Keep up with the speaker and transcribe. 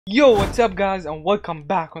Yo, what's up guys, and welcome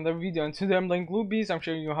back on the video. And today I'm playing Gluebees. I'm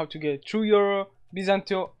showing you how to get true Yoru,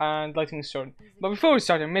 Bisento, and lightning sword. But before we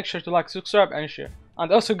start, make sure to like, subscribe, and share.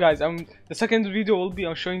 And also guys, the second video will be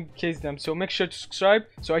on showing case them, so make sure to subscribe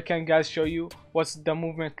so I can guys show you what the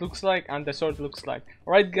movement looks like and the sword looks like.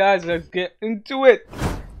 Alright guys, let's get into it.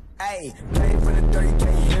 Hey, pay for the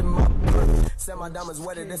 30K, hit my bird. Set my diamonds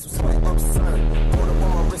wetter than some sweat absurd. Put up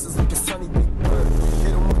on my wrists like a sunny big bird.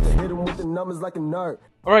 Hit him with the numbers like a nerd.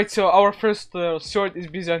 Alright, so our first sword is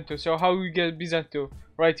Bisento. So how we get Bisento?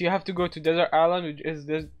 Right, you have to go to Desert Island, which is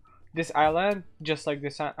this island, just like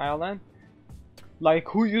this island. Like,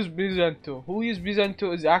 who used Bisento? Who used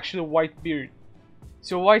Bisento is actually Whitebeard.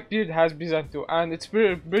 So Whitebeard has Bisento, and it's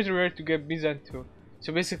pretty rare to get Bisento.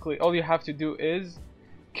 So basically, all you have to do is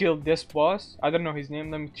kill this boss. I don't know his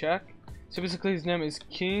name, let me check. So basically his name is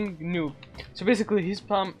King Noob. So basically he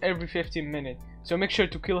spams every 15 minutes. So make sure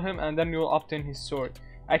to kill him and then you'll obtain his sword.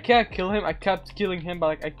 I can't kill him, I kept killing him, but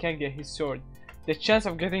like, I can't get his sword. The chance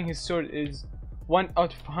of getting his sword is 1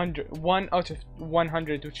 out of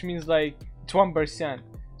 100, which means like it's 1%.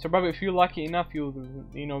 So probably if you're lucky enough, you'll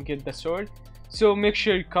get the sword. So make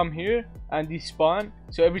sure you come here and despawn.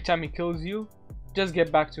 So every time he kills you, just get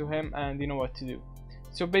back to him and you know what to do.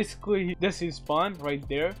 So basically this is spawn right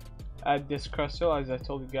there at this crystal, as I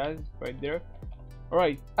told you guys, right there.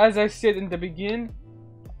 Alright, as I said in the beginning,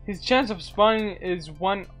 his chance of spawning is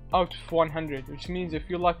 1 out of 100, which means if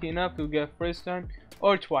you're lucky enough you'll get first time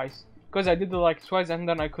or twice, because I did it like twice and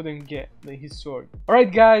then I couldn't get his sword.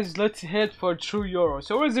 Alright guys, let's head for true Yoru.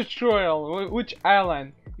 So where's the true Yoru? Which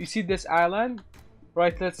island? You see this island?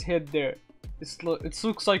 Right, let's head there. It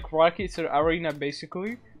looks like Rocky. It's an arena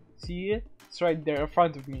basically. See it? It's right there in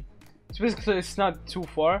front of me. So basically it's not too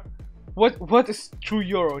far. What is true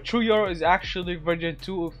Yoru? True Yoru is actually version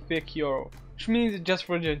 2 of fake Yoru, which means it's just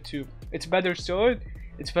version 2. It's better sword,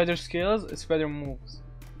 it's better skills, it's better moves.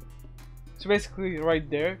 So basically right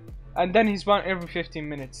there. And then he spawns every 15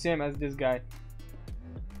 minutes, same as this guy.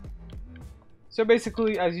 So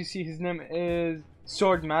basically, as you see, his name is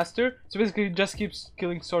Sword Master. So basically he just keeps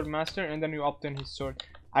killing Sword Master and then you obtain his sword.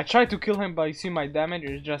 I tried to kill him, but you see my damage,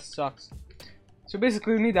 it just sucks. So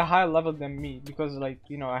basically you need a higher level than me, because like,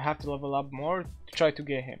 I have to level up more to try to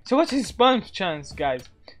get him. So what's his spawn chance, guys?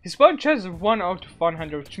 His spawn chance is 1 out of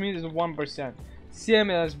 100, which means it's 1%. Same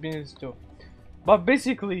as Bisento. But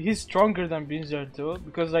basically he's stronger than Bisento,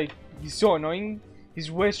 because like, he's so annoying.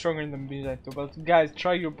 He's way stronger than Bisento. But guys,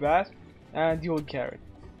 try your best and you will get it.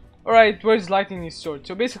 Alright, where's lightning sword?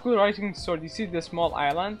 So basically lightning sword, you see the small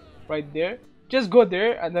island right there? Just go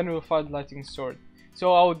there and then we'll find lightning sword.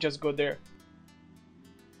 So I will just go there.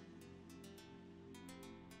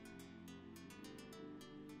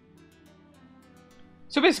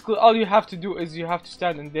 So basically all you have to do is you have to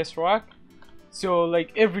stand in this rock. So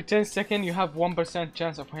like every 10 seconds you have 1%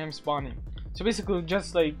 chance of him spawning. So basically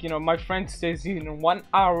just like, my friend stays in 1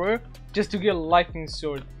 hour just to get lightning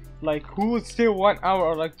sword. Like who would stay 1 hour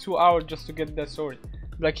or like 2 hours just to get that sword?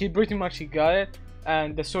 Like he pretty much got it,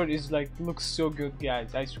 and the sword is like, looks so good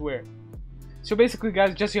guys, I swear. So basically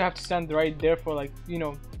guys, just you have to stand right there for like,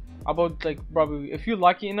 about like, probably if you're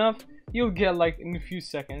lucky enough you'll get like in a few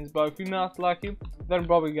seconds, but if you're not lucky then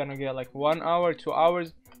probably gonna get like 1 hour, 2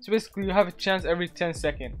 hours. So basically you have a chance every 10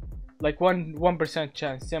 seconds, like 1%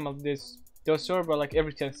 chance, same as this sword, but like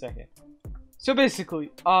every 10 seconds. So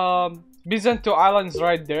basically Bisento Island is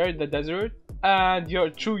right there, the desert, and your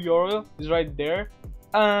true Yoru is right there,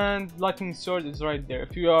 and lightning sword is right there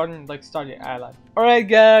if you are on like Starry Island. Alright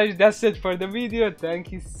guys, that's it for the video.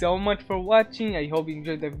 Thank you so much for watching. I hope you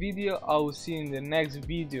enjoyed the video. I will see you in the next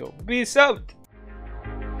video. Peace out.